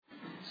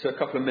So a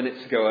couple of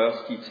minutes ago I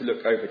asked you to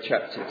look over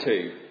chapter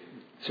 2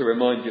 to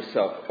remind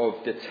yourself of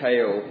the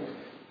tale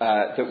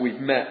that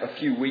we've met a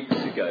few weeks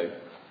ago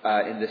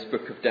in this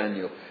book of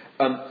Daniel.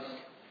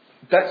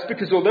 That's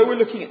because although we're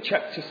looking at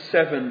chapter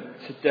 7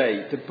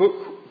 today, the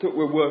book that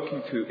we're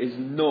working through is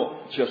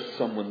not just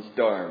someone's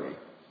diary.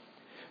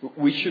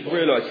 We should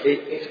realise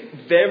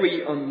it's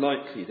very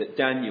unlikely that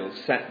Daniel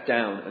sat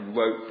down and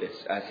wrote this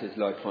as his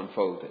life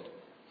unfolded.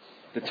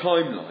 The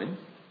timeline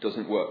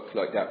doesn't work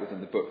like that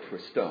within the book for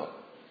a start.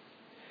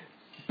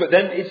 But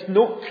then it's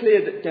not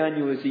clear that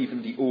Daniel is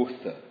even the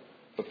author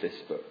of this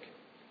book.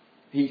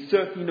 He's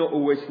certainly not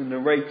always the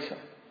narrator.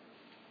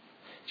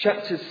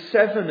 Chapters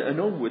 7 and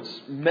onwards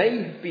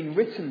may have been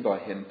written by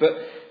him, but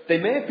they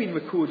may have been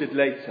recorded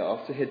later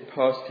after he'd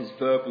passed his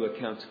verbal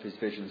account of his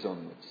visions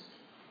onwards.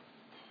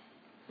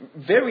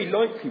 Very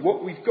likely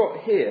what we've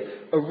got here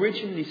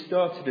originally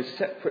started as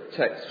separate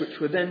texts which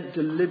were then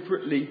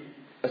deliberately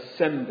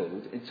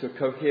assembled into a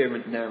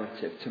coherent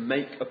narrative to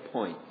make a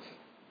point.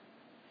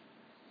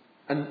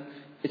 And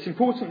it's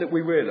important that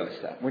we realise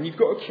that. When you've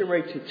got a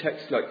curated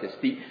text like this,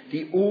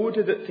 the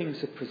order that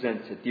things are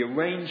presented, the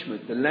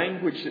arrangement, the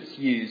language that's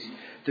used,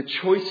 the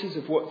choices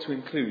of what to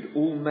include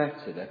all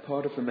matter. They're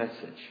part of the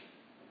message.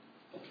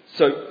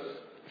 So,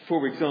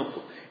 for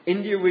example,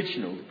 in the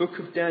original, the book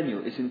of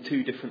Daniel is in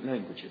 2 different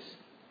languages.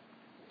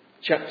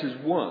 Chapters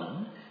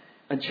 1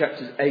 and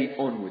chapters 8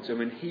 onwards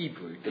are in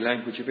Hebrew, the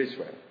language of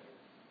Israel.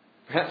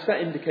 Perhaps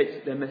that indicates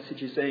that their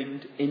message is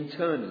aimed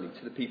internally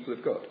to the people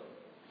of God.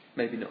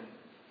 Maybe not.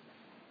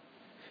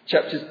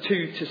 Chapters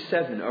 2 to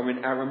 7 are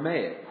in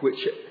Aramaic, which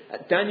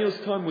at Daniel's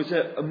time was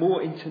a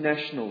more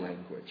international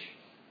language.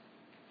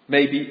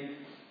 Maybe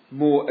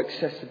more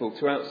accessible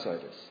to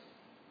outsiders.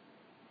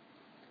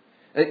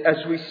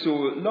 As we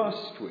saw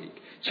last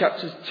week,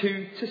 chapters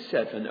 2 to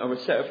 7 are a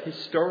set of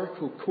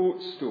historical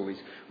court stories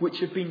which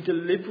have been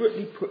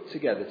deliberately put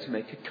together to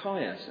make a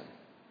chiasm.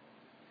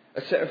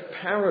 A set of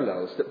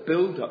parallels that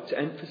build up to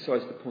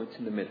emphasise the point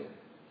in the middle.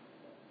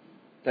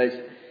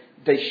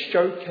 They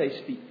showcase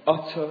the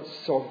utter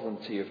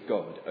sovereignty of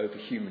God over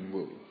human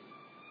rule,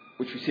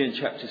 which we see in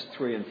chapters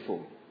 3 and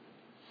 4.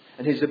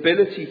 And his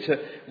ability to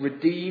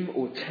redeem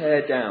or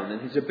tear down, and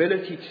his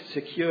ability to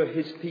secure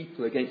his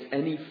people against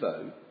any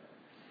foe,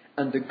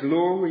 and the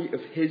glory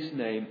of his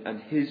name and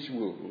his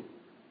rule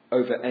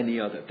over any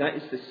other. That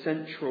is the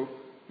central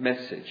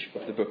message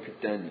of the book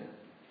of Daniel.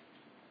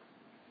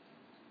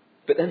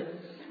 But then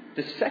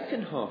the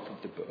second half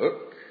of the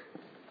book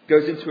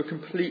goes into a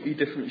completely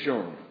different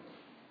genre.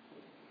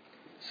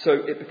 So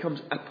it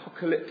becomes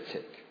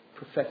apocalyptic,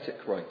 prophetic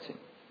writing,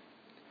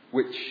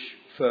 which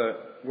for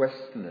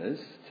Westerners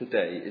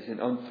today is an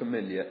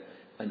unfamiliar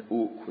and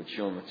awkward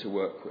genre to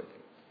work with.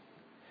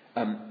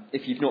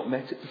 If you've not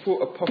met it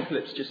before,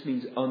 apocalypse just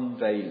means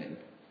unveiling,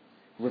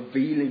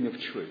 revealing of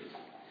truth.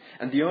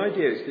 And the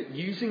idea is that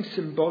using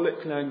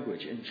symbolic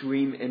language and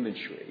dream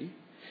imagery,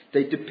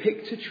 they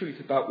depict a truth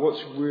about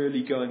what's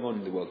really going on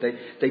in the world.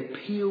 They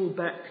peel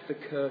back the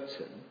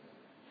curtain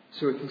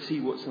so we can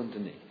see what's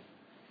underneath.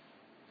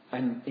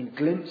 And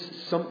glimpse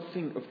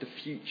something of the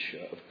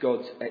future of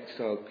God's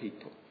exiled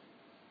people.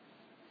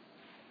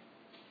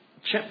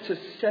 Chapter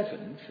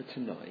 7 for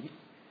tonight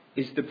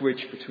is the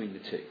bridge between the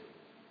two.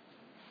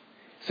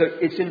 So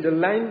it's in the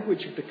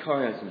language of the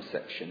chiasm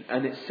section,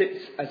 and it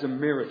sits as a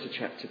mirror to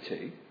chapter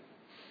 2.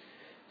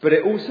 But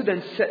it also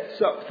then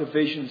sets up the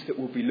visions that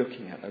we'll be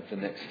looking at over the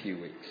next few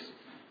weeks.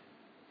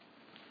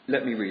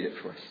 Let me read it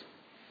for us.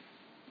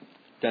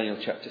 Daniel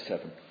chapter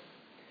 7.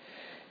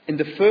 In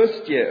the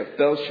first year of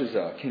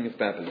Belshazzar, king of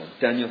Babylon,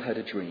 Daniel had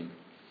a dream,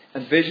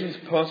 and visions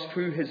passed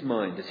through his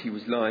mind as he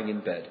was lying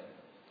in bed.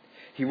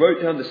 He wrote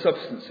down the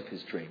substance of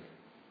his dream.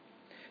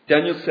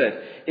 Daniel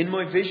said, "In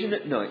my vision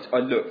at night I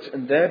looked,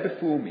 and there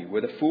before me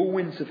were the 4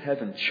 winds of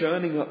heaven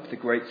churning up the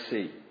great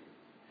sea.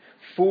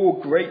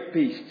 4 great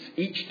beasts,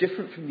 each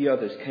different from the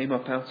others, came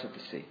up out of the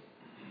sea.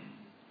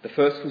 The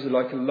first was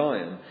like a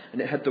lion, and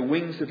it had the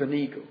wings of an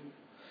eagle.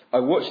 I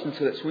watched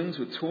until its wings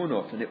were torn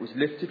off, and it was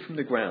lifted from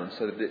the ground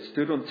so that it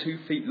stood on 2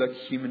 feet like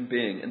a human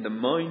being, and the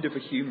mind of a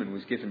human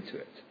was given to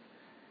it.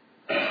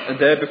 And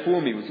there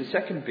before me was a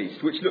second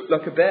beast, which looked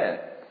like a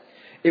bear.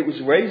 It was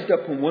raised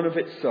up on one of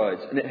its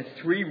sides, and it had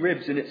 3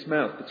 ribs in its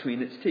mouth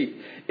between its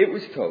teeth. It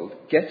was told,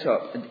 'Get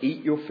up and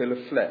eat your fill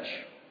of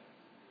flesh.'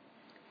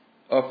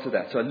 After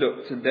that I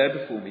looked, and there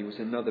before me was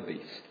another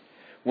beast,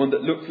 one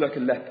that looked like a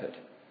leopard,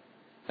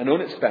 and on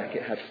its back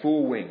it had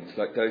 4 wings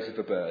like those of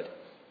a bird.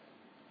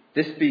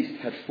 This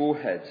beast had 4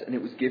 heads, and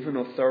it was given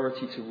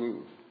authority to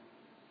rule.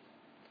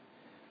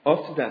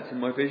 After that, in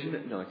my vision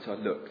at night, I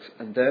looked,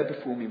 and there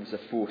before me was a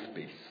 4th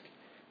beast,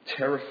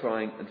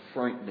 terrifying and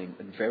frightening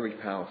and very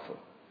powerful.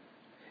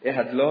 It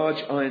had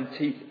large iron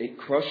teeth. It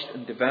crushed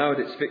and devoured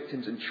its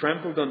victims and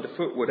trampled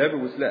underfoot whatever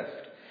was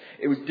left.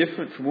 It was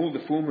different from all the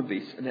former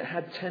beasts, and it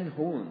had 10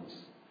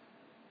 horns.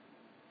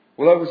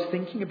 While I was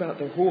thinking about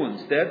the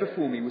horns, there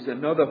before me was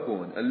another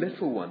horn, a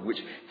little one,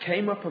 which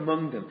came up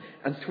among them,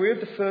 and 3 of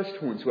the first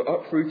horns were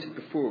uprooted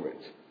before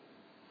it.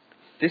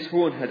 This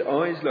horn had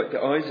eyes like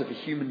the eyes of a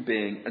human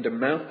being and a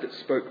mouth that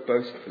spoke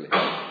boastfully.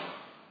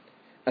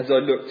 As I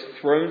looked,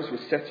 thrones were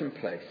set in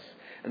place,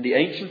 and the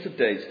Ancient of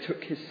Days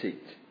took his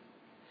seat.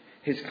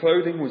 His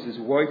clothing was as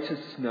white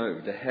as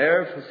snow. The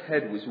hair of his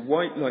head was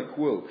white like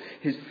wool.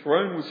 His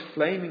throne was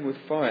flaming with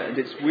fire, and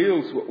its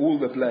wheels were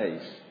all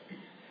ablaze.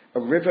 A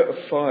river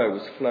of fire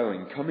was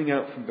flowing, coming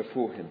out from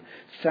before him.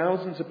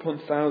 Thousands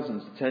upon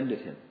thousands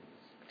attended him.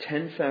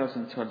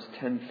 10,000 times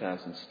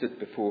 10,000 stood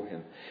before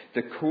him.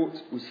 The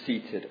court was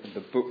seated, and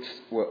the books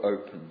were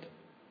opened.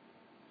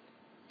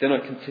 Then I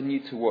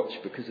continued to watch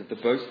because of the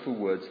boastful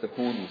words the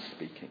horn was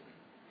speaking.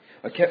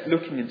 I kept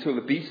looking until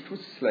the beast was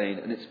slain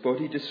and its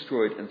body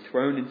destroyed and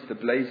thrown into the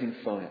blazing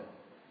fire.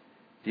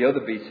 The other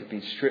beasts had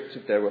been stripped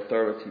of their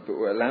authority but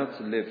were allowed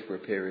to live for a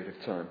period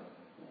of time.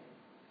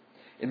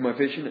 In my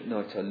vision at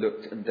night I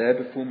looked, and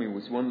there before me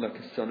was one like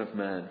a son of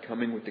man,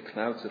 coming with the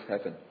clouds of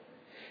heaven.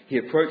 He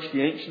approached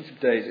the Ancient of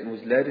Days and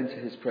was led into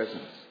his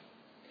presence.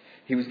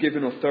 He was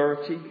given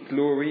authority,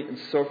 glory, and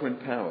sovereign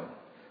power.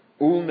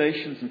 All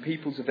nations and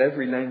peoples of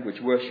every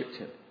language worshipped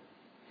him.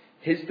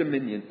 His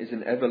dominion is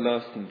an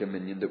everlasting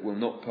dominion that will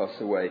not pass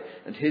away,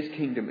 and his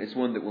kingdom is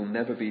one that will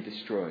never be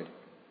destroyed.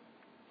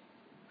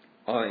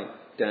 I,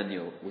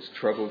 Daniel, was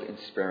troubled in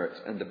spirit,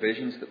 and the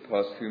visions that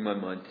passed through my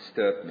mind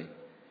disturbed me.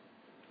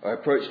 I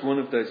approached one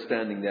of those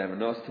standing there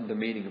and asked him the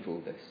meaning of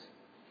all this.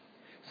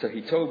 So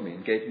he told me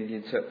and gave me the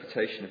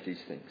interpretation of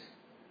these things.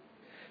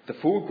 The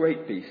four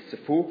great beasts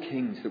are four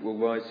kings that will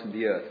rise from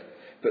the earth,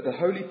 but the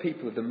holy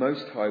people of the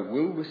Most High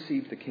will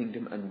receive the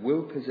kingdom and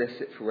will possess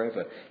it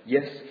forever.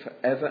 Yes,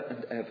 forever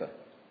and ever.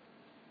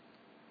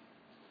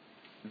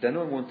 Then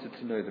I wanted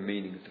to know the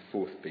meaning of the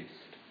fourth beast,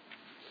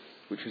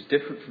 which was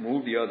different from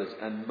all the others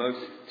and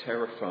most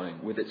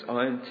terrifying, with its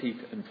iron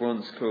teeth and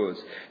bronze claws,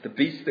 the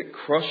beast that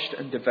crushed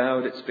and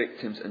devoured its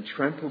victims and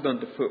trampled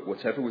underfoot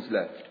whatever was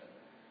left.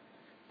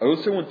 I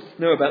also wanted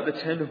to know about the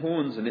 10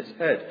 horns on its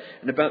head,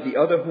 and about the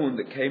other horn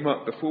that came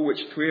up, before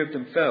which 3 of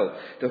them fell,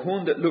 the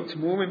horn that looked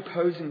more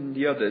imposing than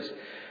the others,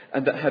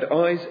 and that had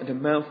eyes and a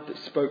mouth that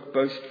spoke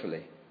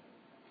boastfully.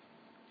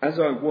 As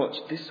I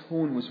watched, this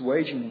horn was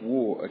waging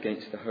war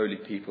against the holy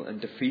people and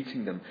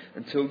defeating them,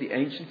 until the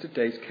Ancient of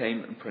Days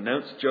came and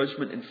pronounced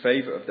judgment in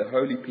favour of the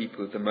holy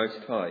people of the Most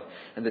High,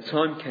 and the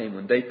time came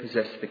when they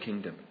possessed the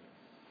kingdom.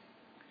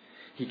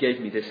 He gave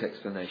me this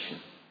explanation.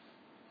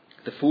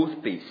 The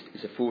fourth beast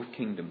is a fourth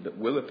kingdom that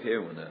will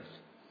appear on earth.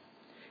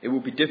 It will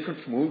be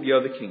different from all the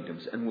other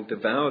kingdoms and will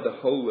devour the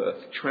whole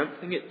earth,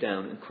 trampling it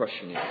down and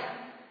crushing it.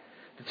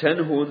 The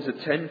 10 horns are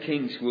 10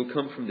 kings who will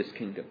come from this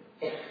kingdom.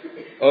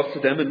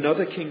 After them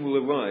another king will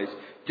arise,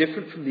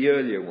 different from the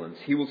earlier ones.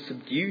 He will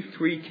subdue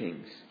 3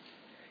 kings.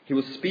 He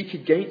will speak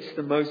against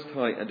the Most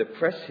High and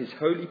oppress his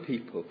holy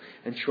people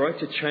and try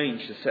to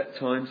change the set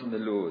times and the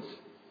laws.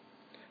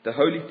 The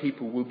holy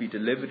people will be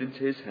delivered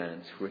into his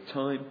hands for a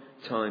time,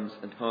 times,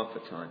 and half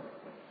a time.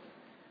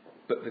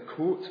 But the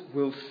court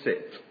will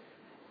sit,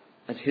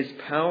 and his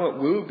power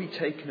will be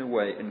taken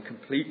away and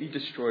completely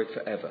destroyed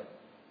forever.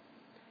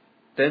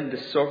 Then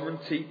the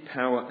sovereignty,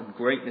 power, and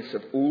greatness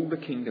of all the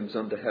kingdoms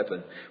under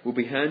heaven will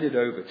be handed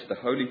over to the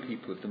holy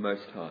people of the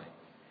Most High.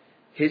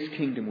 His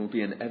kingdom will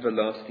be an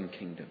everlasting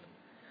kingdom,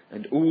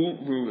 and all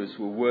rulers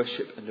will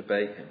worship and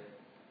obey him.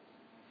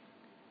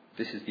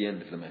 This is the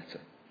end of the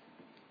matter.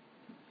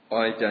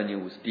 I,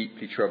 Daniel, was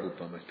deeply troubled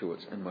by my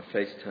thoughts, and my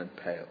face turned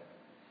pale,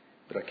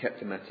 but I kept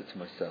the matter to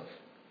myself.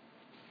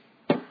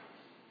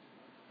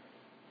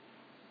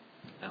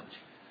 Ouch.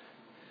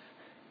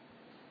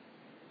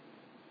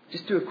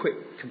 Just do a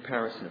quick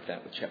comparison of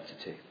that with chapter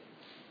 2.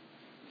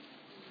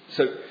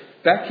 So,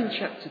 back in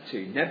chapter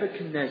 2,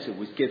 Nebuchadnezzar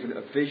was given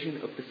a vision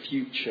of the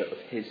future of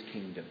his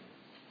kingdom.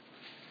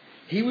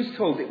 He was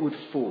told it would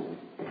fall,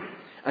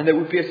 and there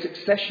would be a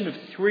succession of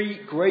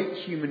 3 great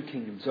human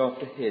kingdoms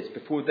after his,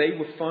 before they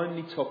were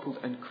finally toppled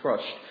and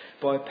crushed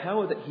by a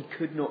power that he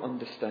could not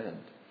understand.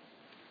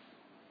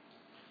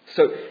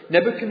 So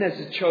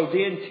Nebuchadnezzar's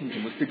Chaldean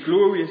kingdom was the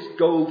glorious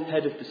gold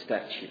head of the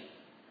statue.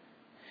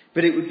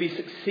 But it would be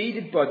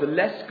succeeded by the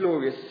less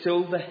glorious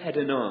silver head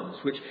and arms,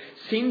 which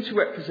seemed to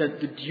represent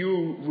the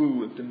dual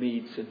rule of the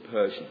Medes and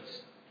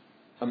Persians.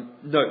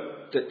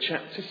 Note that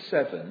chapter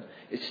 7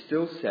 is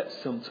still set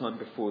sometime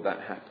before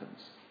that happens.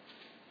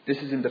 This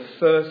is in the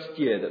first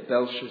year that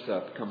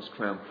Belshazzar becomes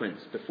crown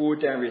prince, before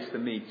Darius the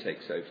Mede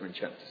takes over in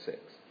chapter 6.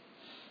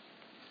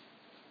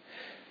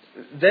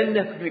 Then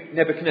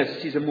Nebuchadnezzar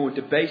sees a more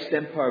debased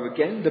empire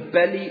again, the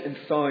belly and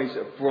thighs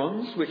of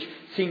bronze, which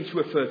seem to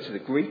refer to the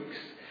Greeks,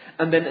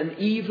 and then an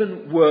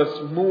even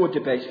worse, more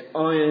debased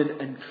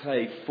iron and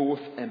clay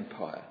 4th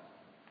empire,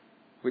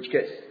 which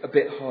gets a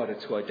bit harder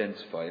to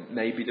identify. It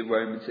may be the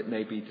Romans, it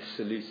may be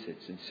the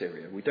Seleucids in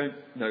Syria. We don't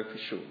know for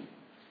sure.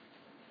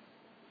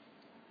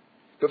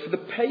 But for the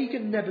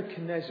pagan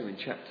Nebuchadnezzar in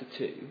chapter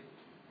 2,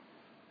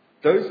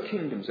 those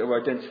kingdoms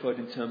are identified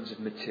in terms of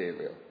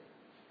material,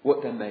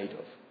 what they're made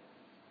of.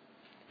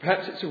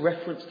 Perhaps it's a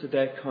reference to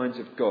their kinds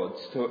of gods,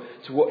 to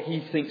what he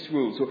thinks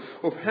rules,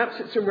 or perhaps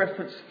it's a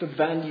reference to the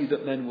value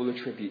that men will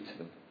attribute to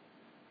them.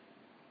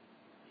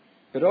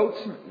 But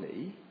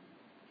ultimately,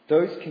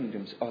 those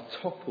kingdoms are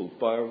toppled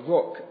by a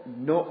rock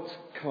not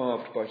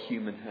carved by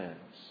human hands.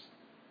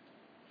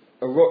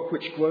 A rock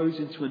which grows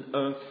into an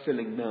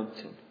earth-filling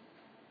mountain.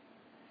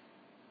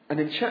 And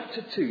in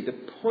chapter 2, the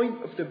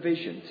point of the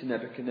vision to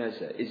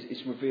Nebuchadnezzar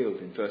is revealed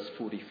in verse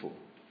 44.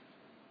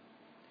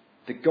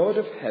 The God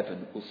of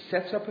heaven will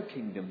set up a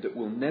kingdom that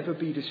will never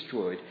be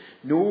destroyed,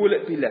 nor will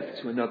it be left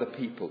to another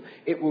people.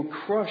 It will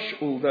crush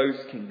all those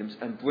kingdoms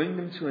and bring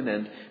them to an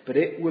end, but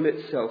it will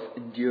itself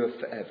endure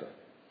forever.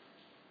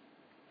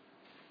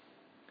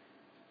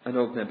 And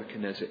old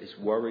Nebuchadnezzar is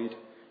worried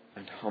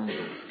and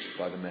humbled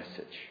by the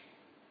message.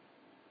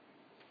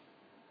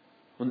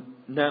 And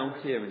now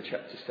here in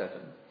chapter 7,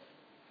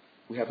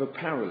 we have a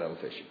parallel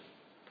vision.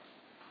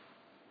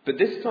 But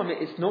this time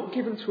it's not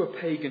given to a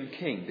pagan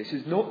king. This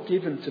is not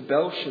given to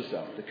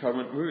Belshazzar, the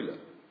current ruler.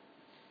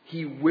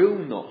 He will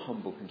not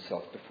humble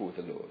himself before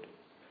the Lord.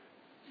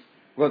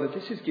 Rather,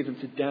 this is given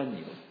to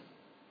Daniel,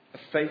 a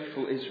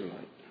faithful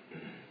Israelite.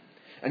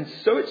 And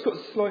so it's got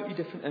slightly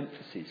different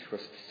emphases for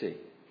us to see.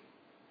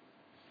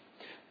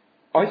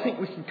 I think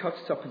we can cut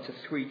it up into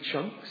 3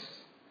 chunks.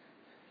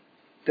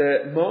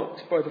 They're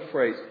marked by the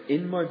phrase,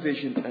 "In my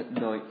vision at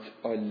night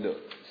I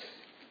looked."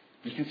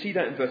 You can see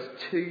that in verse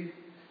 2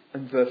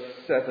 and verse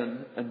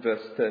 7 and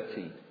verse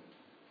 13.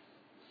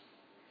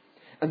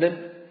 And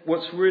then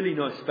what's really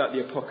nice about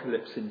the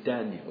apocalypse in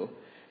Daniel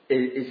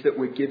is that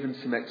we're given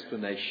some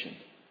explanation,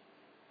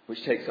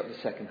 which takes up the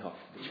second half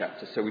of the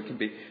chapter, so we can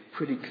be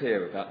pretty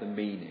clear about the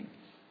meaning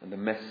and the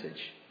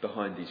message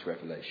behind these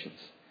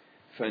revelations.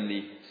 If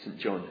only St.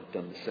 John had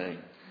done the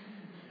same.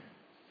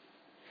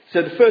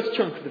 So the first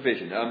chunk of the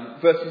vision,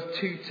 verses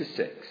 2 to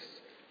 6.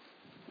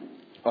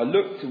 I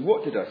looked, and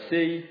what did I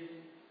see?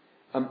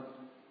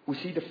 We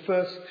see the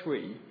first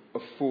 3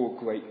 of 4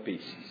 great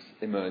beasts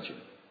emerging.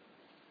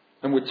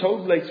 And we're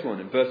told later on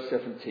in verse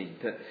 17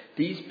 that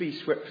these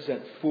beasts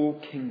represent 4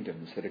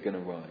 kingdoms that are going to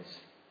rise.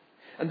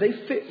 And they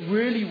fit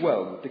really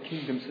well with the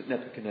kingdoms that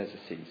Nebuchadnezzar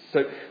sees.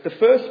 So the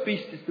first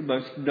beast is the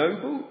most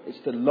noble,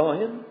 it's the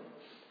lion,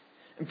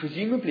 and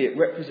presumably it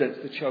represents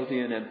the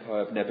Chaldean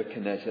empire of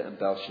Nebuchadnezzar and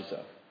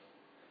Belshazzar.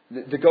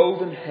 The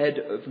golden head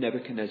of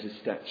Nebuchadnezzar's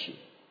statue.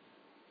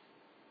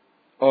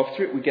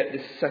 After it, we get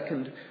this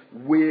second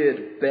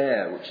weird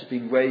bear which has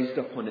been raised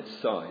up on its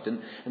side.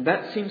 And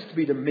that seems to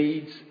be the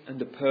Medes and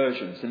the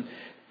Persians. And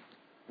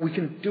we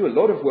can do a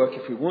lot of work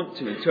if we want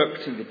to,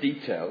 interpreting the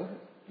detail.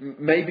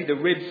 Maybe the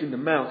ribs in the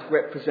mouth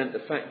represent the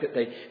fact that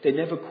they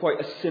never quite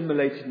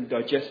assimilated and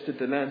digested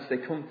the lands they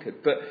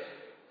conquered. But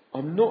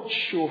I'm not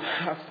sure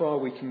how far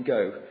we can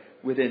go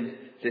within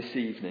this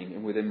evening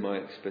and within my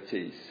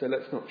expertise. So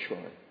let's not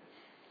try.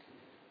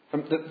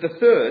 The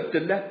third,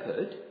 the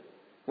leopard,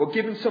 well,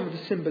 given some of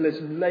the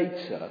symbolism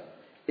later,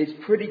 it's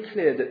pretty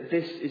clear that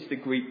this is the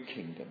Greek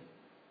kingdom.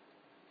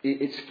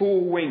 Its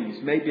 4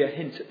 wings may be a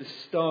hint at the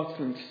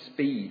startling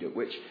speed at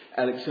which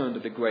Alexander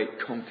the Great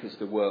conquers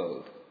the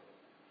world.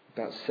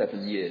 About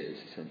 7 years,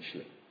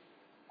 essentially.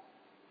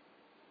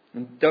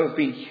 And there have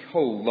been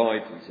whole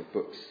libraries of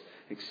books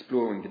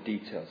exploring the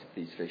details of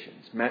these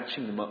visions,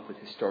 matching them up with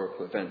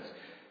historical events.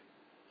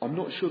 I'm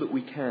not sure that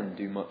we can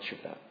do much of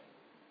that.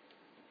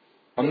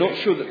 I'm not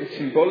sure that the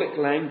symbolic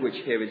language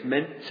here is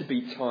meant to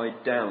be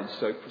tied down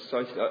so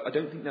precisely. I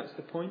don't think that's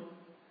the point.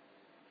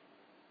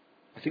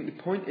 I think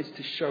the point is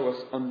to show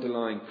us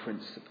underlying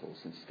principles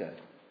instead.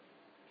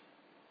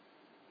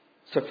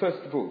 So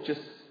first of all,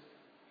 just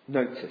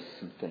notice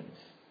some things.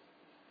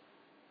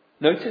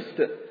 Notice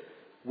that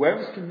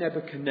whereas to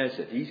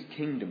Nebuchadnezzar these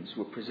kingdoms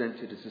were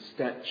presented as a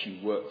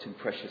statue worked in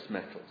precious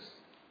metals,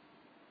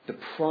 the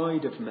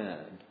pride of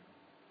man,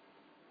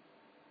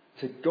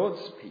 to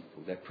God's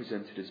people they're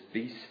presented as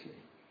beastly,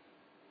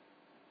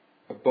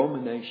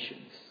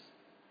 abominations.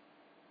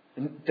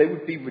 And they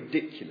would be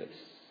ridiculous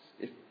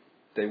if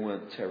they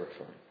weren't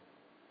terrifying.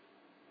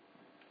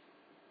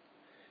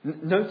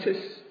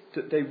 Notice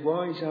that they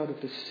rise out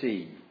of the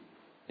sea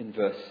in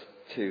verse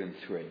 2 and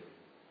 3,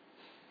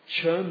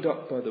 churned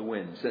up by the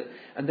winds.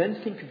 And then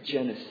think of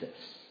Genesis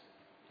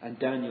and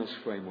Daniel's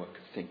framework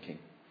of thinking.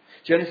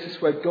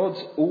 Genesis, where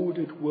God's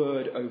ordered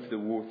word over the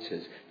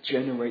waters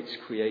generates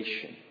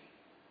creation.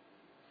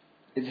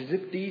 It's as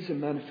if these are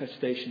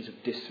manifestations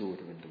of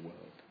disorder in the world,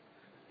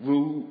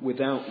 rule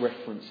without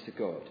reference to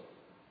God,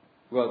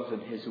 rather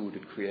than his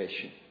ordered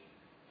creation.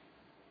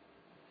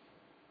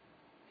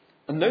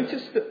 And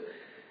notice that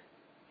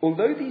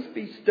although these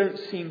beasts don't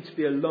seem to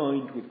be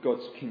aligned with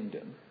God's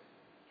kingdom,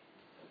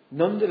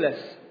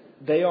 nonetheless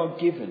they are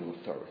given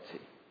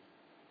authority.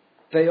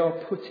 They are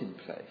put in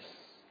place.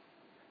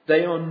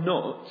 They are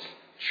not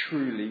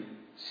truly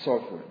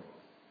sovereign.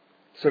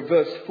 So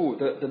verse 4,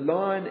 the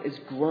lion is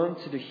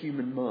granted a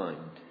human mind.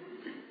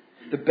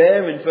 The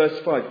bear in verse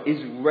 5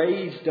 is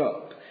raised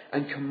up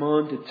and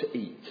commanded to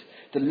eat.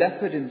 The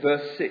leopard in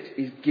verse 6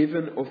 is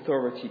given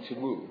authority to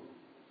rule.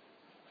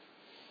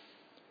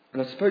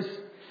 And I suppose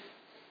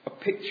a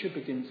picture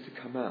begins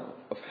to come out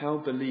of how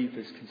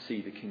believers can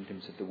see the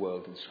kingdoms of the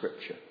world in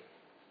Scripture.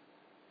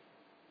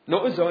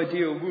 Not as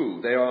ideal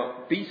rule, they are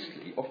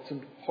beastly,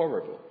 often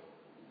horrible.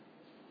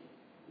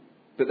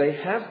 but they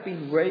have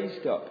been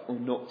raised up or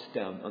knocked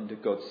down under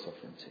God's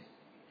sovereignty.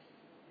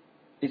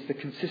 It's the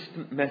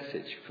consistent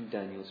message from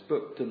Daniel's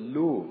book. The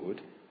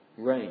Lord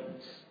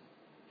reigns.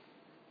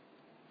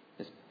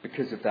 It's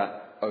because of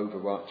that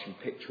overarching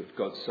picture of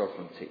God's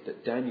sovereignty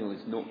that Daniel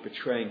is not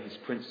betraying his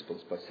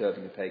principles by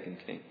serving a pagan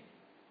king.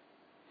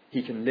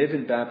 He can live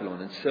in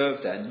Babylon and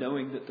serve there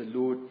knowing that the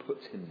Lord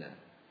put him there.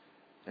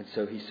 And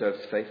so he serves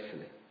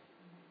faithfully.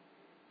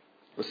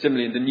 Or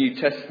similarly, in the New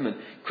Testament,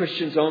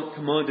 Christians aren't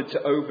commanded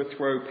to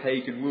overthrow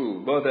pagan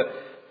rule. Rather,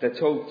 they're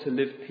told to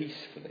live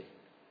peacefully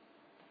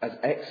as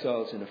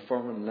exiles in a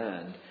foreign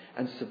land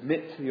and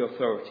submit to the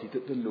authority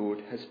that the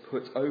Lord has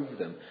put over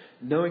them,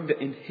 knowing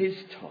that in his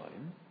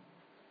time,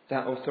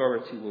 that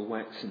authority will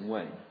wax and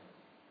wane.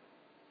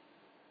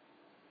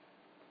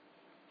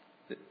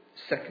 The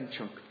second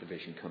chunk of the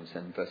vision comes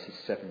in verses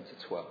 7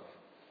 to 12.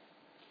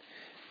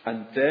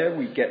 And there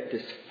we get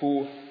this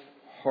fourth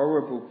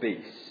horrible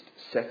beast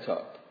set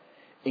up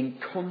in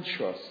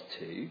contrast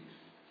to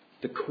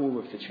the core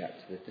of the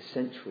chapter, the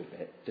central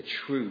bit, the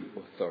true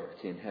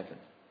authority in heaven.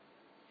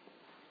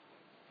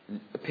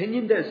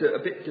 Opinion there's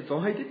a bit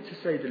divided, to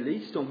say the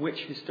least, on which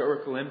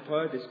historical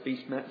empire this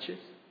beast matches.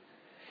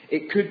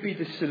 It could be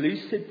the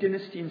Seleucid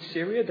dynasty in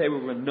Syria. They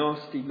were a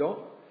nasty lot.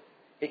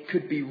 It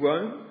could be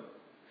Rome.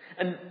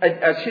 And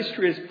as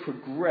history has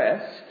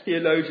progressed,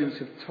 theologians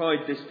have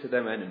tied this to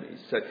their enemies.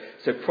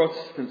 So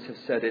Protestants have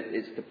said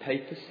it's the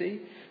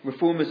papacy.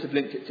 Reformers have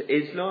linked it to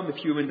Islam.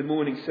 If you were in the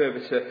morning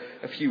service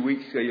a few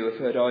weeks ago, you'll have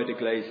heard Ida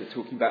Glazer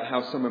talking about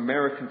how some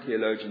American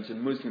theologians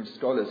and Muslim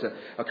scholars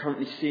are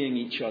currently seeing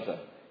each other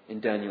in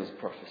Daniel's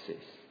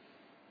prophecies.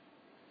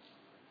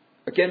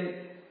 Again,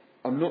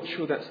 I'm not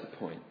sure that's the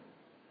point.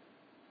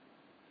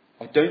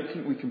 I don't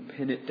think we can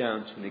pin it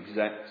down to an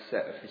exact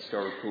set of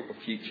historical or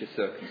future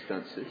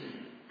circumstances.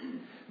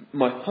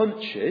 My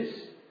hunch is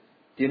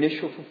the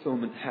initial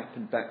fulfillment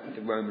happened back with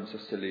the Romans or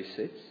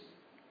Seleucids,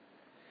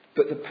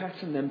 but the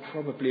pattern then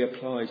probably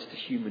applies to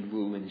human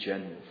rule in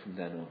general from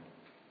then on.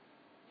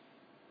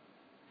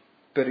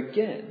 But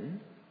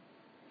again,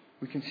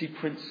 we can see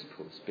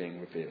principles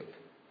being revealed.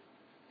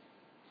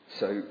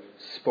 So,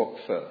 spot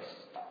first.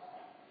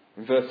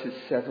 In verses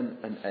 7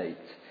 and 8,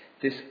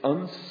 this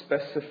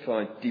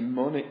unspecified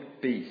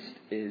demonic beast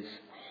is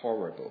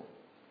horrible.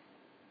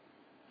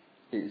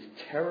 It is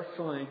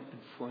terrifying and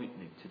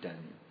frightening to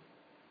Daniel.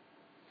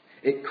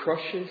 It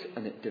crushes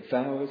and it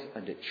devours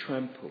and it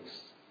tramples.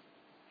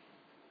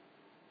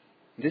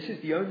 This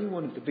is the only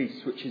one of the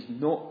beasts which is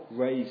not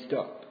raised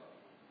up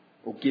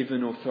or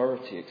given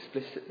authority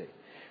explicitly.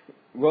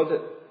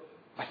 Rather,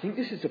 I think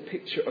this is a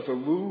picture of a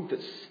rule that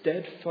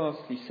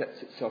steadfastly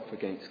sets itself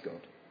against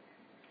God,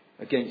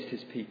 against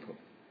his people.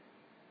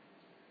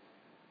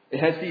 It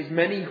has these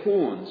many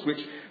horns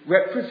which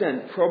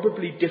represent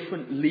probably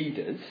different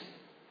leaders,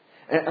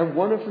 and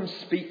one of them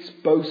speaks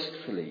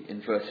boastfully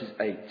in verses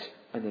 8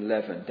 and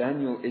 11.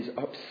 Daniel is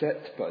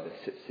upset by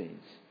this, it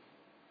seems.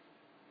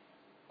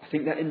 I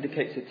think that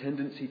indicates a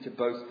tendency to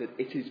boast that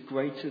it is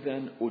greater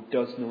than or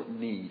does not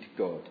need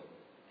God.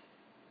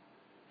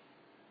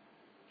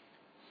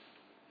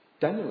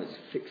 Daniel is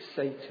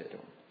fixated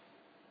on,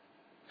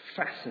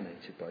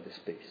 fascinated by this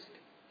beast.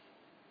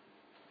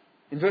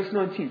 In verse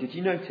 19, did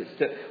you notice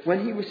that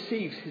when he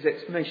receives his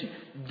explanation,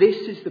 this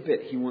is the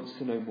bit he wants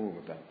to know more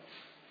about?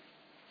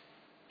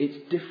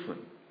 It's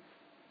different.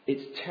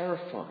 It's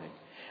terrifying.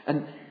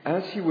 And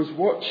as he was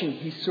watching,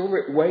 he saw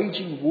it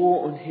waging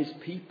war on his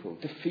people,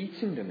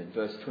 defeating them in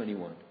verse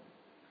 21.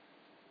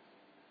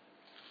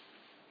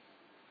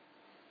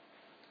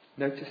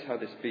 Notice how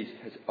this beast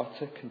has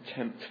utter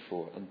contempt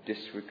for and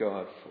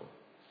disregard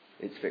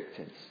for its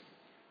victims.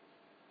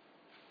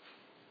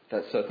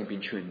 That's certainly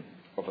been true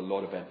of a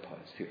lot of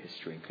empires through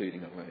history,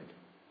 including our own.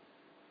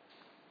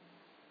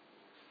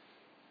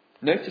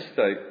 Notice,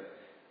 though,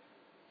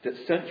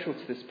 that central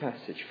to this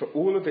passage, for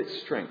all of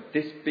its strength,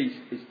 this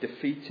beast is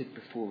defeated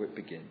before it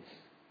begins.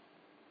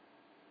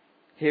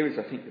 Here is,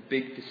 I think, the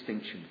big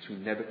distinction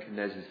between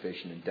Nebuchadnezzar's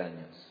vision and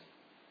Daniel's.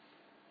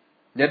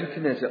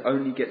 Nebuchadnezzar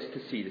only gets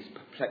to see this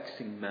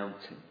perplexing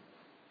mountain.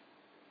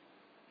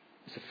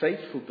 As a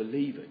faithful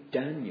believer,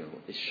 Daniel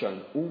is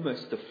shown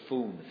almost the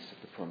fullness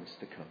of the promise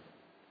to come.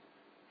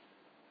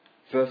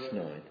 Verse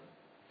 9.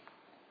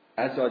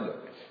 As I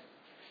looked,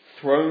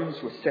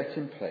 thrones were set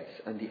in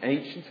place, and the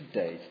Ancient of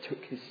Days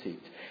took his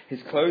seat.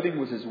 His clothing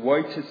was as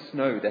white as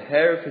snow, the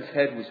hair of his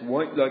head was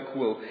white like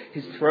wool.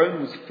 His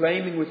throne was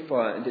flaming with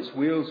fire, and its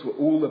wheels were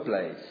all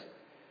ablaze.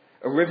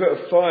 A river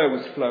of fire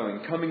was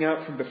flowing, coming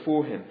out from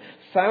before him.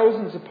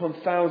 Thousands upon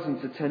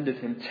thousands attended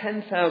him.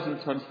 10,000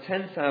 times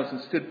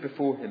 10,000 stood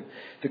before him.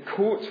 The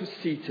courts were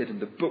seated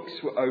and the books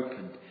were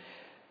opened.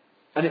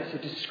 And it's a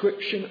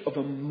description of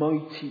a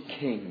mighty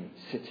king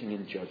sitting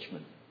in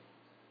judgment.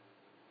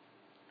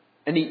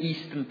 Any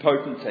Eastern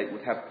potentate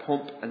would have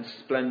pomp and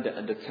splendour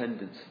and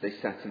attendance as they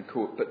sat in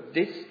court. But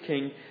this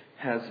king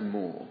has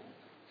more.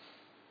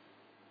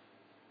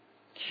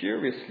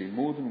 Curiously,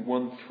 more than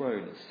one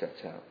throne is set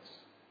out.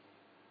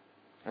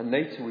 And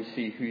later we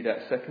see who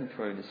that second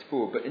throne is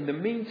for. But in the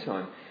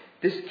meantime,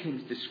 this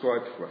king's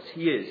described for us.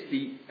 He is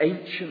the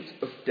Ancient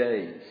of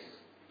Days.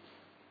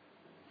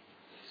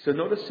 So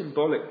not a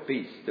symbolic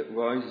beast that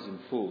rises and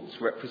falls,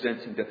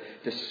 representing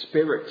the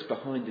spirits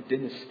behind a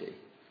dynasty.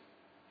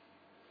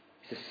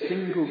 He's a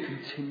single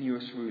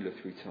continuous ruler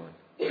through time.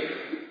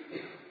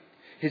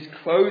 His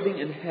clothing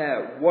and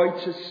hair,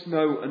 white as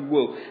snow and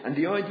wool. And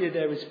the idea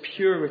there is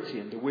purity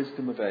and the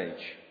wisdom of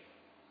age.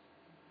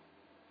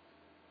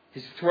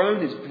 His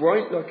throne is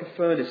bright like a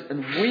furnace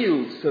and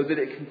wheels so that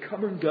it can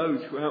come and go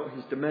throughout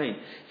his domain.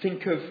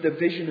 Think of the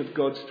vision of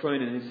God's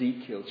throne in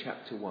Ezekiel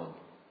chapter 1.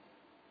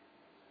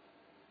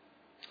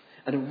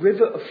 And a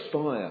river of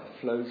fire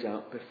flows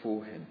out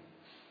before him.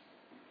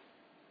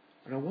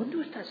 And I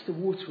wonder if that's the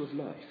water of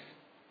life.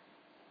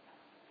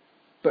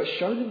 But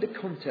shown in the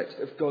context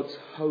of God's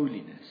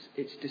holiness,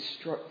 it's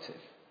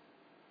destructive,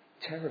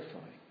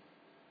 terrifying.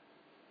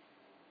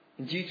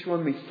 In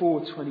Deuteronomy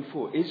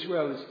 4:24,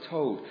 Israel is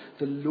told,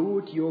 the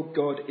Lord your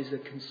God is a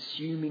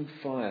consuming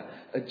fire,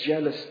 a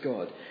jealous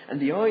God. And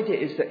the idea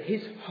is that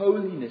his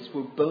holiness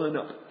will burn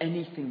up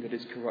anything that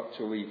is corrupt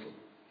or evil.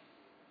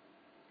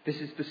 This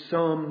is the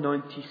Psalm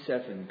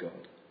 97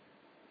 God,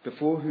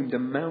 before whom the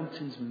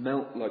mountains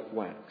melt like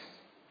wax.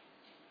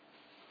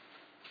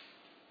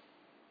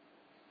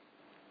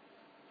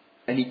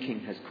 Any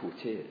king has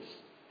courtiers,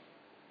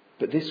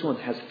 but this one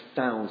has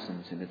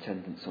thousands in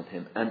attendance on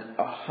him, and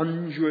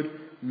 100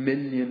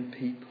 million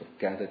people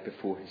gathered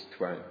before his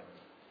throne.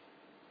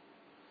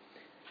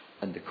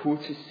 And the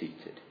court is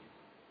seated,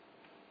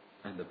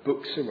 and the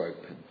books are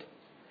opened,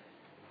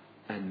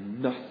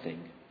 and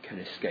nothing can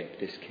escape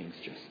this king's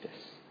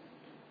justice.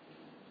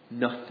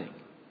 Nothing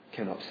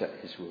can upset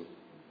his rule.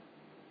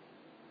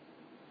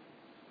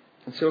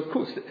 And so, of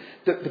course,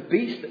 the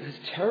beast that has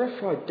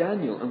terrified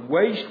Daniel and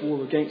waged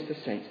war against the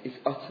saints is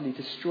utterly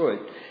destroyed.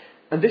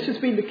 And this has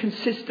been the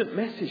consistent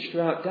message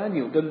throughout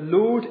Daniel. The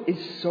Lord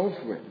is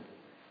sovereign.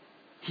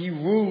 He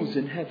rules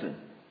in heaven.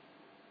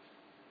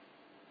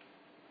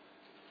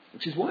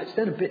 Which is why it's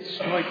then a bit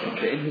striking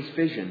that in his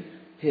vision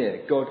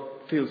here, God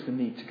feels the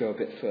need to go a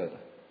bit further.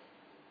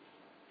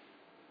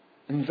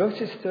 In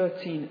verses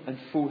 13 and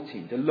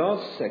 14, the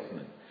last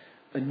segment,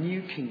 a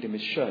new kingdom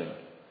is shown.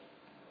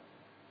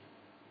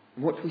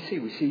 And what do we see?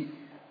 We see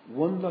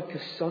one like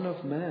a son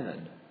of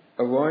man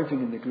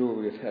arriving in the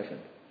glory of heaven.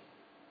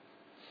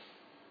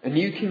 A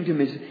new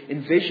kingdom is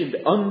envisioned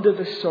under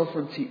the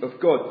sovereignty of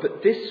God,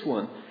 but this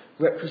one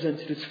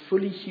represented as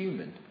fully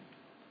human,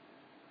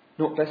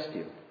 not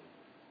bestial.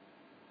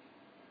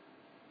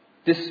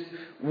 This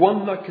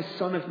one like a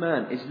son of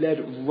man is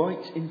led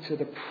right into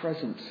the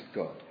presence of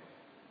God.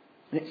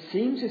 And it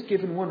seems he's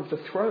given one of the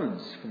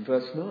thrones from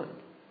verse 9.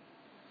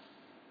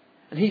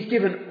 And he's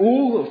given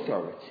all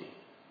authority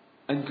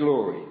and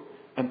glory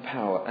and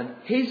power. And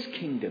his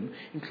kingdom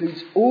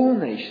includes all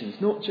nations,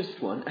 not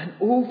just one, and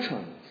all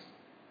tongues.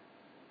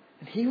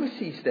 And he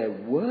receives their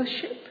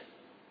worship.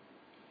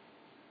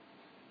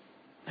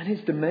 And his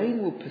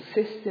domain will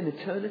persist in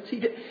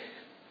eternity.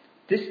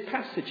 This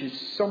passage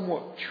is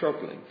somewhat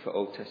troubling for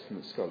Old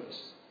Testament scholars.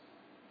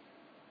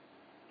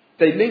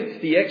 They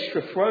linked the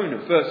extra throne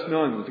of verse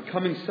 9 with the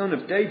coming son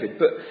of David,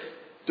 but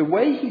the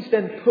way he's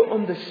then put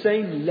on the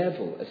same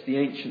level as the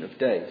Ancient of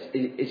Days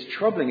is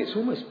troubling. It's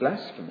almost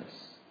blasphemous.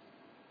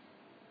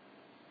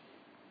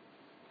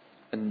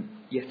 And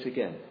yet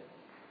again,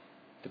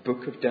 the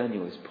book of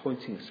Daniel is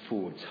pointing us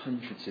forwards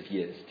hundreds of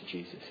years to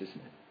Jesus, isn't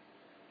it?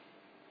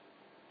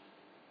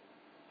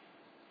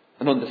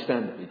 And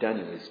understandably,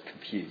 Daniel is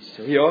confused.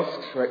 So he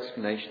asks for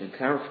explanation and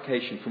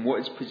clarification from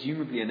what is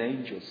presumably an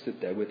angel stood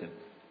there with him.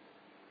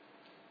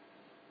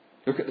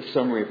 Look at the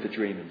summary of the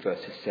dream in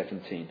verses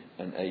 17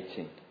 and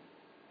 18.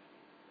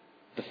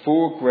 The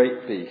four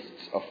great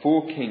beasts are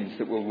four kings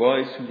that will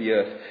rise from the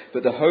earth,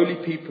 but the holy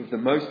people of the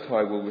Most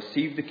High will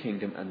receive the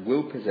kingdom and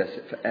will possess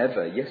it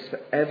forever. Yes,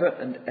 forever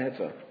and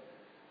ever.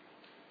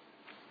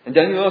 And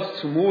Daniel asks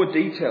for more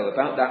detail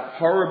about that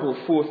horrible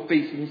fourth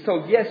beast. And he's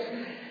told, yes,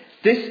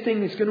 this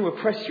thing is going to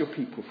oppress your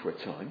people for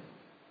a time.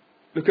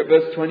 Look at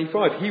verse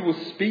 25. He will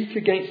speak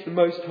against the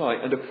Most High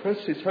and oppress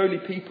his holy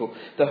people.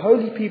 The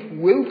holy people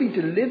will be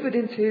delivered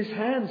into his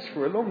hands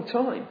for a long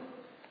time.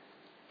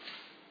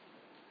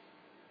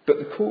 But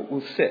the court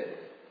will sit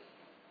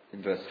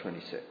in verse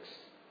 26.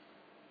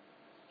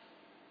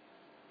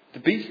 The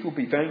beast will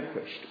be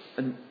vanquished,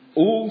 and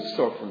all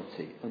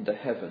sovereignty under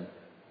heaven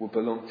will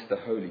belong to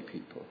the holy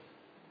people.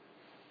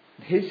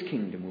 His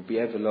kingdom will be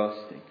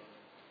everlasting.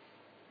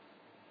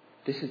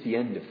 This is the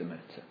end of the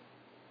matter.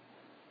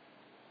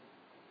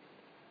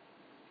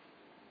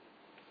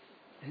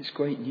 It's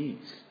great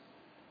news.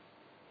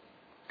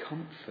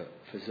 Comfort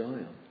for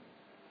Zion.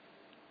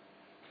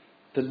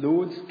 The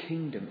Lord's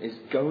kingdom is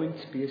going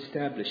to be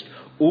established.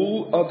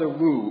 All other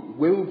rule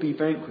will be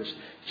vanquished.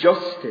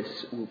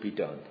 Justice will be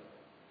done.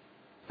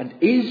 And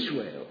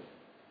Israel,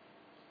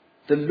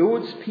 the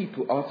Lord's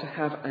people, are to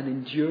have an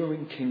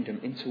enduring kingdom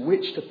into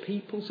which the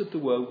peoples of the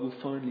world will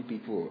finally be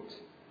brought.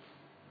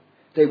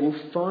 They will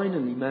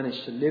finally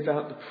manage to live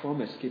out the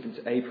promise given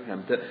to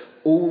Abraham that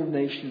all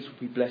nations will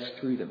be blessed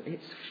through them.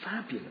 It's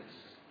fabulous.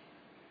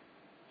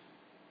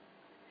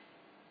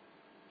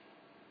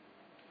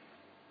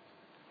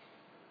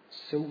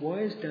 So why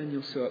is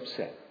Daniel so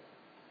upset?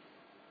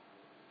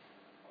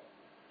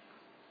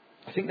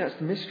 I think that's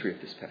the mystery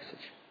of this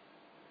passage.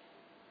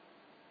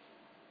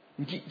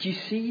 Do you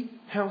see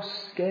how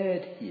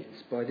scared he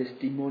is by this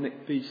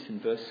demonic beast in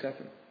verse 7?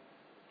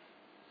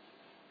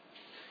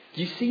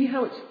 Do you see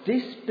how it's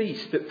this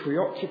beast that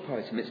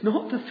preoccupies him? It's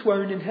not the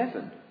throne in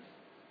heaven.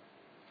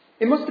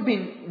 It must have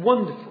been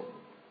wonderful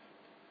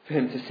for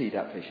him to see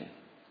that vision.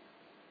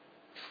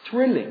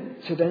 Thrilling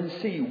to then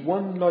see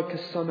one like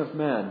a son of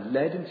man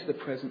led into the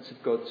presence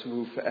of God to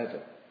rule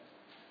forever.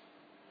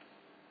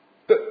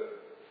 But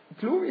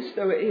glorious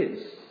though it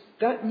is,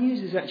 that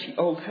news is actually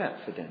old hat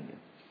for Daniel,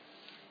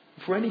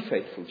 for any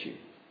faithful Jew.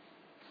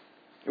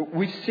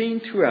 We've seen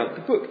throughout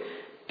the book,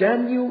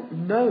 Daniel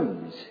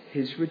knows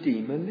his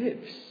Redeemer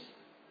lives.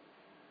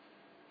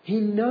 He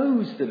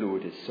knows the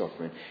Lord is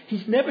sovereign.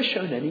 He's never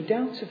shown any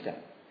doubt of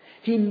that.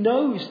 He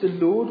knows the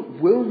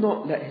Lord will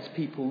not let his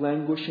people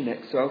languish in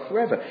exile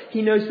forever.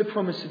 He knows the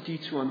promise of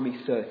Deuteronomy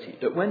 30,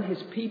 that when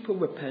his people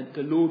repent,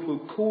 the Lord will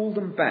call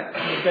them back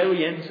from the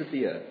very ends of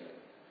the earth.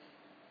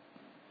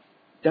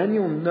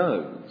 Daniel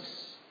knows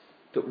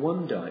that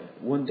one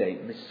day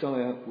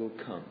Messiah will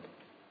come.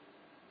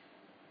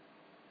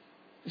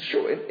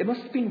 Sure, it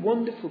must have been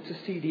wonderful to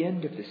see the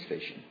end of this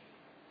vision.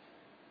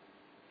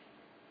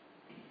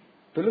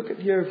 But look at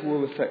the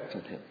overall effect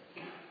on him.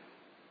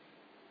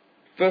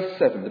 Verse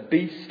 7, the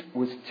beast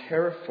was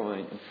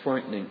terrifying and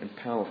frightening and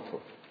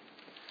powerful.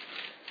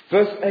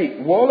 Verse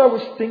 8, while I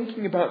was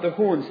thinking about the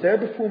horns, there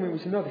before me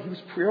was another. He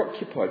was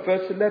preoccupied.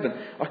 Verse 11,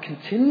 I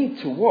continued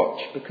to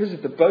watch because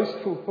of the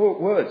boastful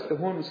words the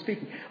horn was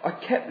speaking. I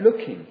kept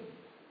looking.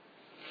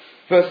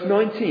 Verse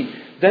 19,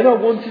 then I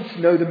wanted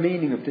to know the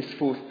meaning of this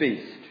fourth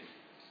beast.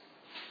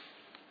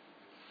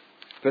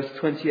 Verse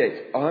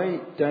 28,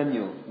 I,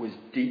 Daniel, was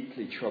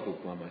deeply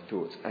troubled by my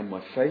thoughts, and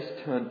my face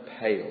turned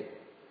pale,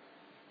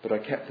 but I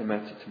kept the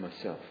matter to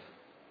myself.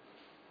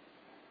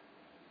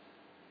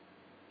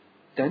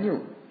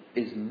 Daniel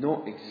is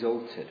not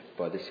exalted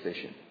by this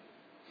vision.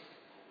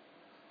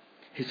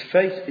 His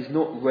face is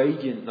not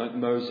radiant like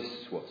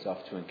Moses' was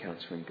after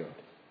encountering God.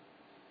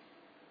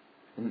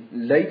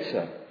 And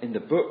later in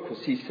the book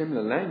we'll see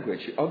similar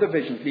language. Other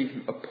visions leave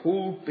him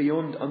appalled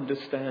beyond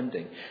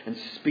understanding and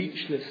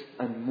speechless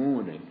and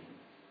mourning.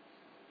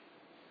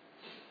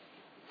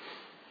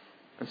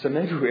 And so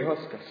maybe we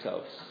ask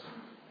ourselves,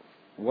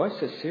 why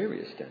so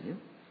serious, Daniel?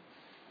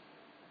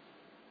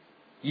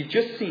 You've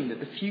just seen that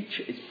the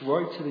future is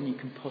brighter than you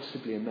can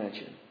possibly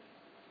imagine.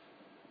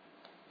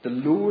 The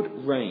Lord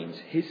reigns.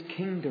 His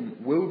kingdom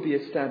will be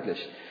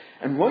established.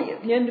 And right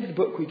at the end of the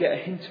book we get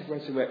a hint of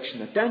resurrection.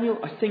 Now Daniel,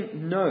 I think,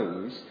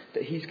 knows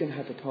that he's going to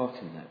have a part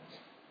in that.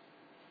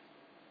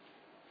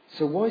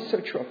 So why so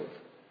troubled?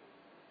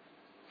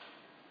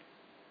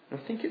 I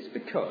think it's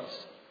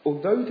because,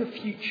 although the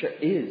future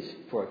is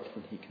brighter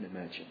than he can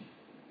imagine,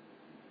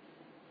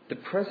 the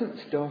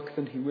present's darker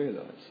than he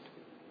realised.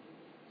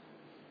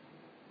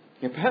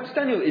 Perhaps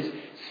Daniel is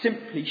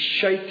simply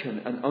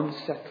shaken and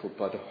unsettled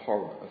by the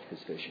horror of his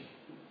vision.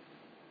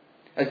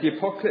 As the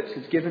apocalypse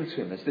is given to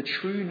him, as the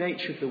true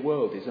nature of the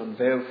world is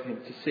unveiled for him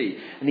to see,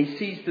 and he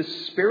sees the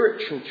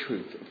spiritual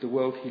truth of the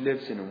world he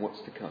lives in and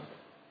what's to come.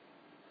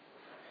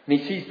 And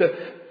he sees the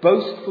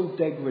boastful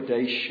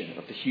degradation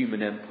of the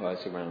human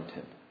empires around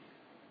him.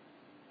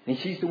 And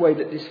he sees the way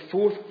that this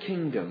fourth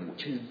kingdom,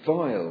 which is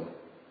vile,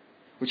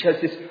 which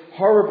has this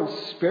horrible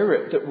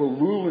spirit that will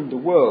rule in the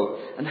world,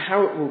 and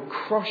how it will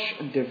crush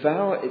and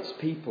devour its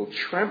people,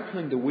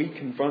 trampling the weak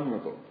and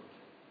vulnerable,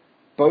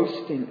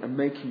 boasting and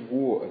making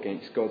war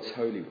against God's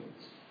holy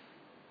ones,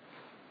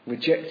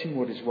 rejecting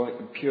what is right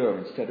and pure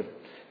instead of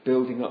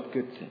building up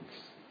good things.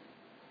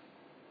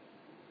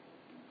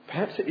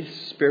 Perhaps it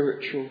is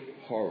spiritual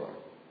horror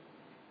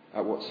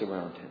at what's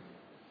around him.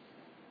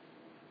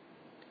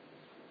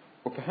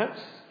 Or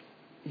perhaps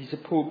he's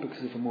appalled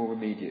because of a more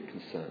immediate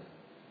concern.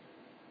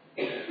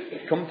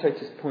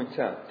 Commentators point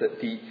out that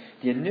the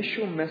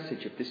initial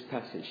message of this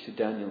passage to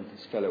Daniel and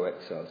his fellow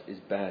exiles is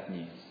bad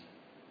news.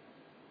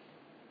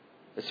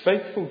 As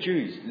faithful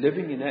Jews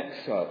living in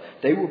exile,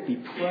 they will be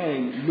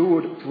praying,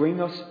 Lord,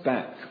 bring us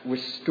back,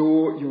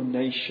 restore your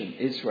nation,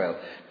 Israel.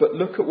 But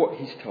look at what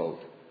he's told.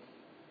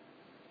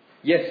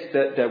 Yes,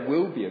 there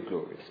will be a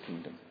glorious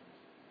kingdom.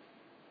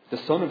 The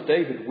Son of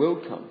David will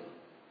come.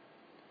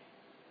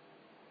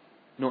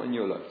 Not in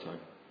your lifetime.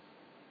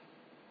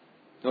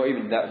 Not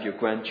even that of your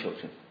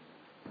grandchildren.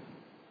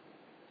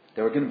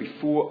 There are going to be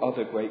 4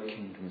 other great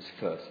kingdoms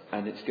first,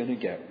 and it's going to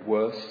get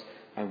worse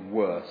and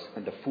worse,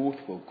 and the fourth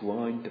will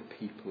grind the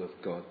people of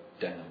God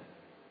down.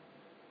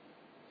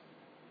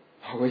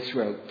 Oh,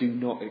 Israel, do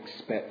not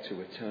expect to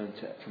return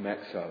from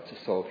exile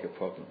to solve your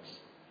problems.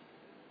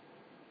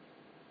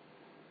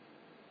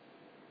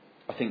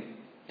 I think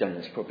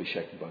Daniel's probably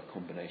shaken by a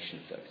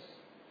combination of those.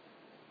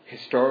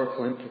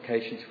 Historical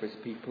implications for his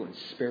people and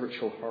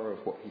spiritual horror of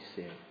what he's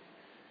seeing.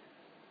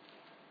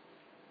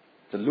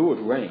 The Lord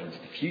reigns.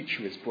 The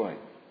future is bright.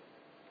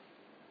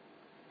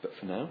 But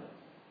for now,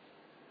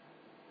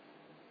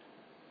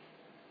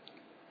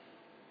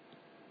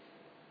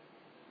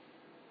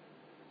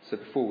 So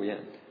before we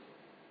end,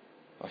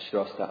 I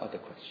should ask that other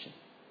question.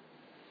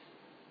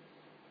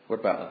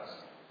 What about us?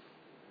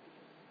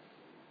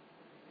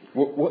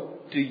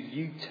 What do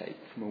you take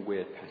from a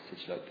weird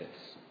passage like this?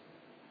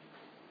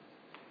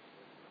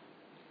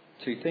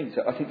 Two things.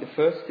 I think the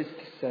first is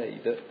to say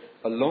that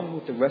along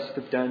with the rest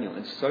of Daniel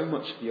and so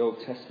much of the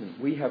Old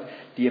Testament, we have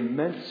the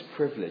immense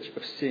privilege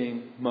of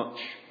seeing much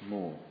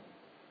more.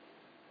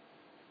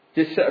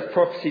 This set of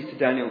prophecies to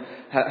Daniel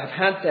have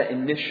had their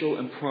initial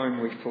and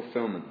primary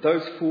fulfillment.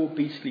 Those 4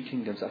 beastly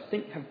kingdoms, I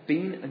think, have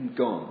been and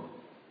gone.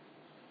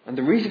 And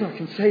the reason I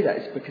can say that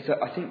is because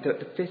I think that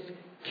the 5th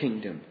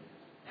kingdom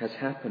has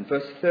happened.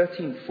 Verse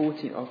 13,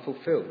 14 are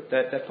fulfilled.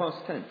 They're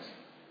past tense.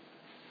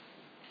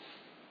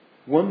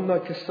 One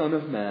like a son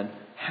of man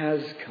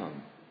has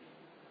come.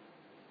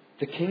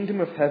 The kingdom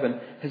of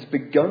heaven has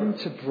begun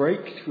to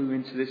break through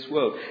into this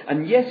world.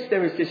 And yes,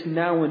 there is this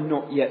now and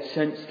not yet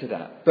sense to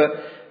that. But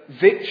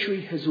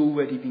victory has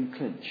already been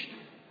clinched.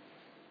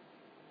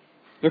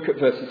 Look at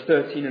verses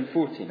 13 and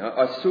 14.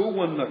 I saw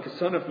one like a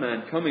son of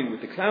man coming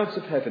with the clouds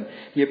of heaven.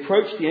 He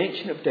approached the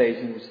Ancient of Days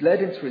and was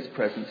led into his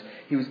presence.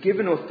 He was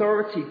given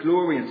authority,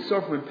 glory and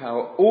sovereign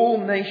power.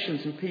 All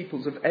nations and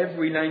peoples of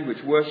every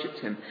language worshipped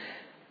him.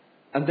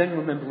 And then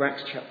remember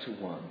Acts chapter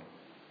 1.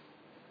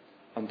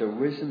 And the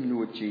risen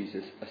Lord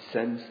Jesus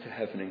ascends to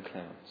heaven in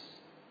clouds.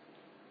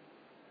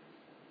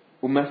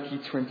 Or Matthew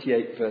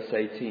 28 verse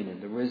 18,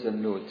 and the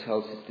risen Lord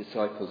tells his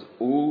disciples,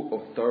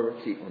 all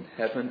authority on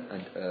heaven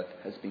and earth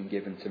has been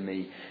given to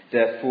me.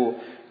 Therefore,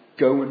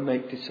 go and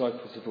make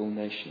disciples of all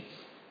nations.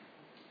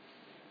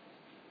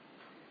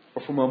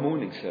 Or from our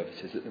morning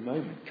services at the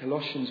moment,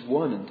 Colossians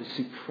 1 and the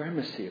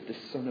supremacy of the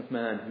Son of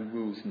Man who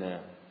rules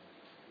now.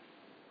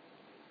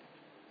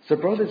 So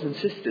brothers and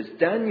sisters,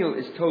 Daniel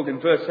is told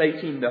in verse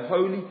 18, the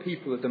holy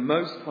people of the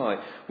Most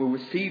High will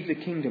receive the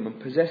kingdom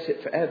and possess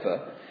it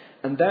forever.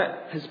 And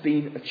that has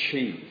been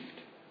achieved,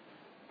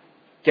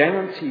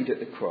 guaranteed at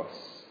the cross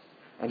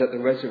and at the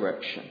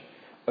resurrection,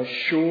 a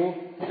sure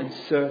and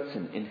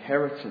certain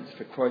inheritance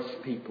for Christ's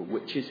people,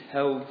 which is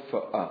held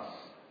for us.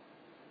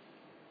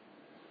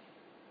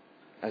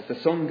 As the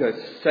song goes,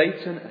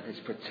 Satan and his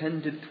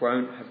pretended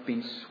throne have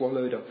been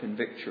swallowed up in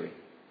victory.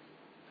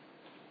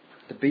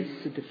 The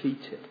beasts are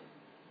defeated.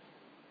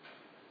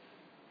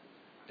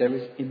 There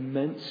is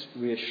immense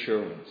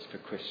reassurance for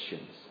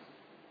Christians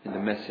in the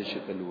message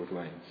that the Lord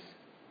reigns.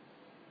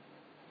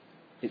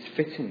 It's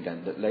fitting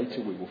then that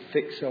later we will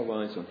fix our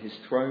eyes on his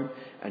throne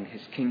and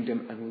his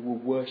kingdom and we will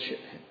worship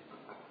him.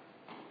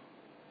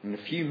 In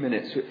a few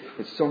minutes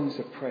with songs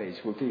of praise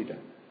we'll do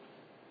that.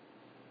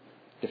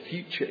 The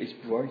future is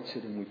brighter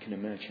than we can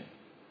imagine.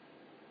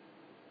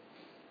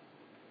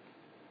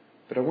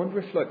 But I wonder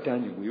if, like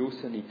Daniel, we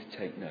also need to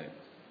take note.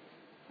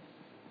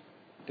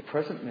 The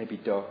present may be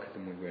darker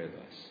than we realise.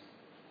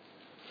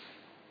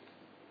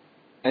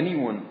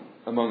 Anyone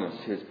among us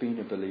who has been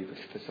a believer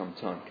for some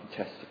time can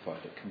testify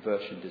that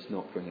conversion does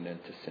not bring an end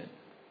to sin.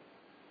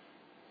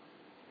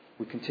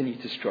 We continue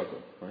to struggle,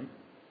 right?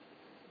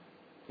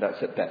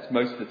 That's at best.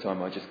 Most of the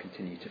time I just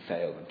continue to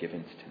fail and give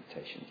in to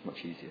temptation. It's much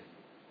easier.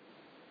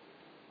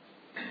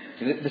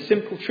 And the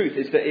simple truth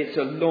is that it's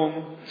a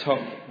long,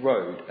 tough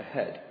road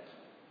ahead.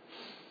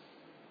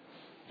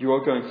 You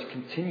are going to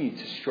continue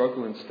to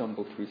struggle and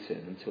stumble through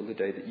sin until the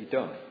day that you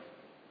die.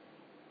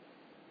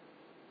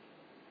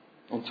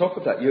 On top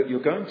of that, you're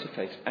going to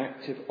face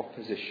active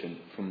opposition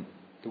from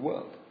the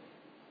world.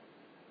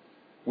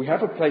 We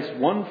have a place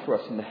won for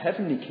us in the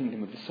heavenly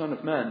kingdom of the Son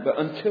of Man, but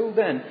until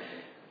then,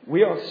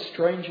 we are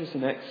strangers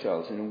and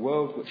exiles in a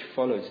world which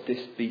follows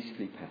this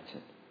beastly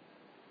pattern.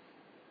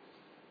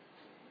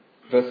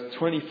 Verse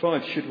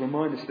 25 should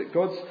remind us that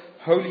God's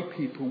holy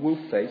people will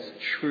face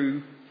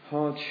true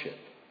hardship,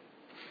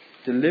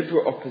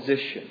 deliberate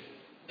opposition,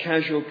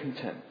 casual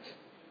contempt.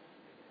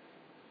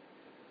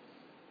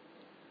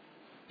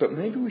 But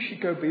maybe we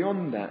should go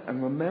beyond that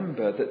and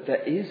remember that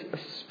there is a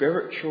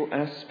spiritual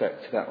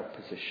aspect to that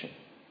opposition.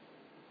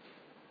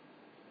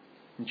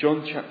 In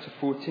John chapter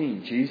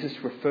 14, Jesus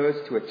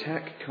refers to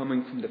attack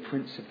coming from the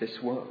prince of this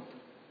world.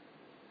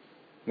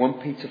 1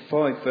 Peter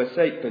 5 verse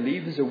 8,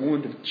 believers are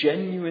warned of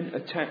genuine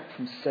attack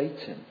from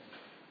Satan,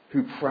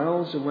 who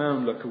prowls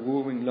around like a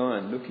roaring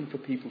lion looking for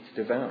people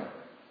to devour.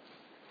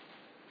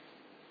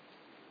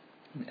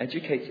 And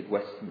educated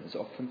Westerners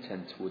often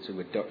tend towards a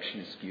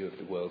reductionist view of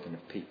the world and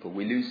of people.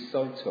 We lose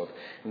sight of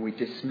and we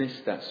dismiss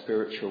that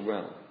spiritual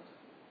realm.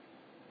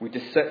 We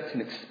dissect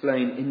and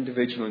explain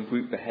individual and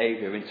group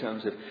behaviour in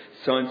terms of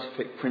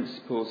scientific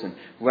principles and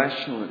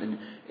rational and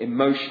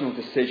emotional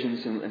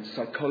decisions and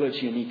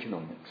psychology and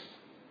economics.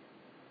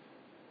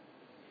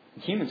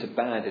 Humans are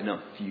bad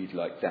enough viewed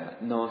like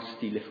that,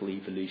 nasty little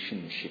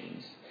evolution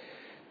machines.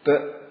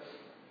 But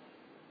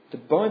the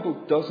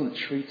Bible doesn't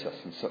treat us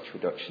in such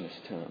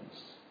reductionist terms.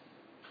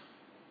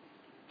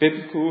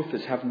 Biblical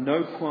authors have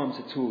no qualms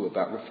at all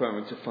about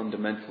referring to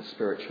fundamental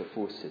spiritual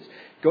forces.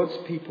 God's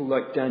people,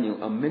 like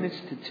Daniel, are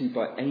ministered to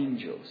by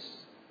angels.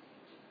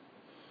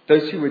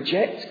 Those who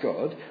reject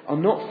God are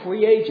not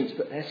free agents,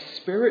 but they're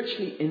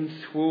spiritually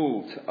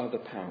enthralled to other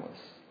powers.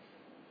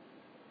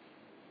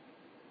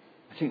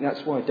 I think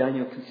that's why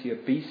Daniel can see a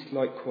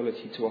beast-like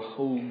quality to a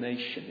whole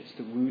nation. It's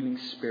the ruling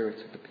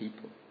spirit of the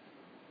people.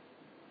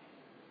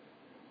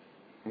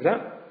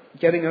 Without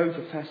getting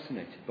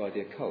over-fascinated by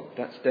the occult,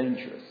 that's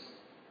dangerous.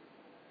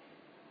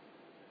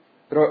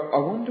 But I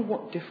wonder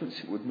what difference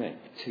it would make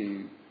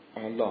to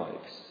our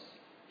lives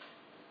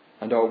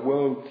and our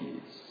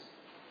worldviews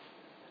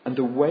and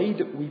the way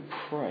that we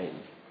pray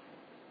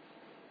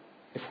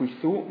if we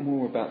thought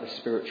more about the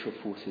spiritual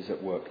forces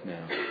at work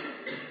now.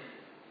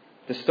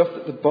 The stuff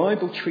that the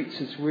Bible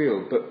treats as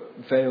real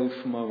but veiled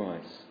from our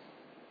eyes.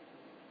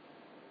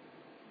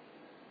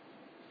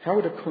 How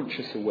would a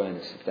conscious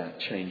awareness of that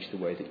change the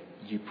way that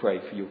you pray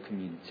for your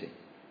community?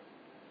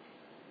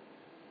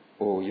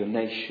 Or your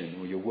nation,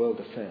 or your world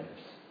affairs?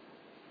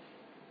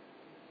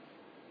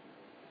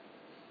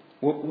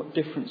 What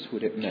difference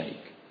would it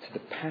make to the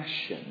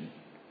passion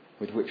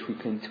with which we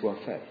cling to our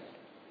faith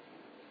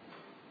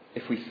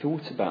if we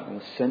thought about and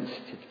were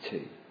sensitive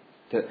to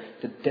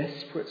the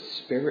desperate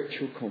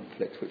spiritual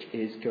conflict which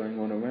is going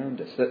on around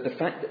us? That the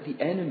fact that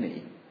the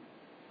enemy,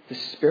 the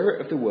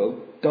spirit of the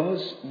world,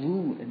 does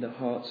rule in the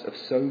hearts of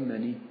so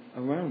many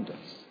around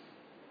us.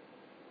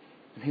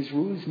 And his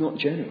rule is not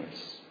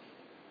generous.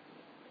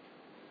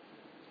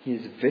 He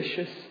is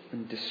vicious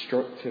and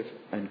destructive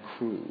and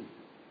cruel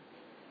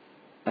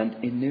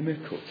and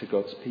inimical to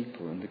God's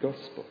people and the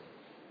gospel.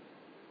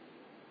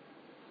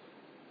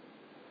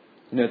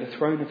 You know, the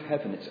throne of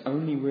heaven, it's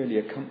only really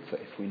a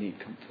comfort if we need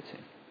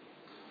comforting.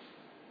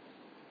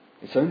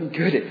 It's only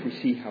good if we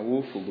see how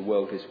awful the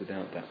world is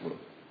without that rule.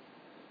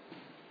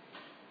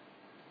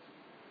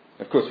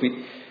 Of course,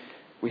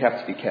 we have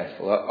to be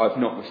careful. I've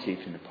not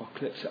received an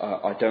apocalypse.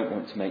 I don't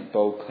want to make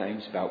bold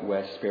claims about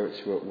where spirits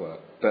are at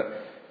work.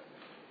 But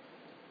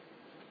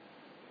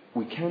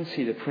we can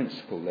see the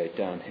principle laid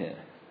down here.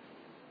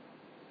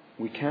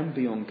 We can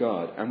be on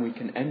guard and we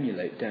can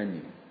emulate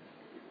Daniel.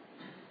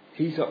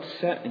 He's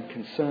upset and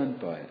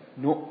concerned by it,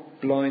 not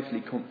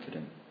blithely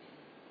confident.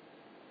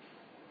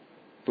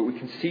 But we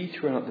can see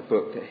throughout the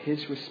book that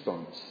his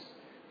response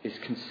is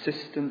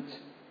consistent,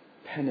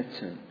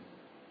 penitent,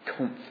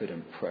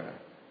 confident prayer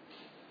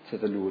to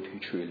the Lord who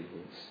truly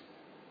rules.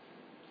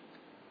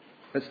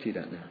 Let's do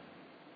that now.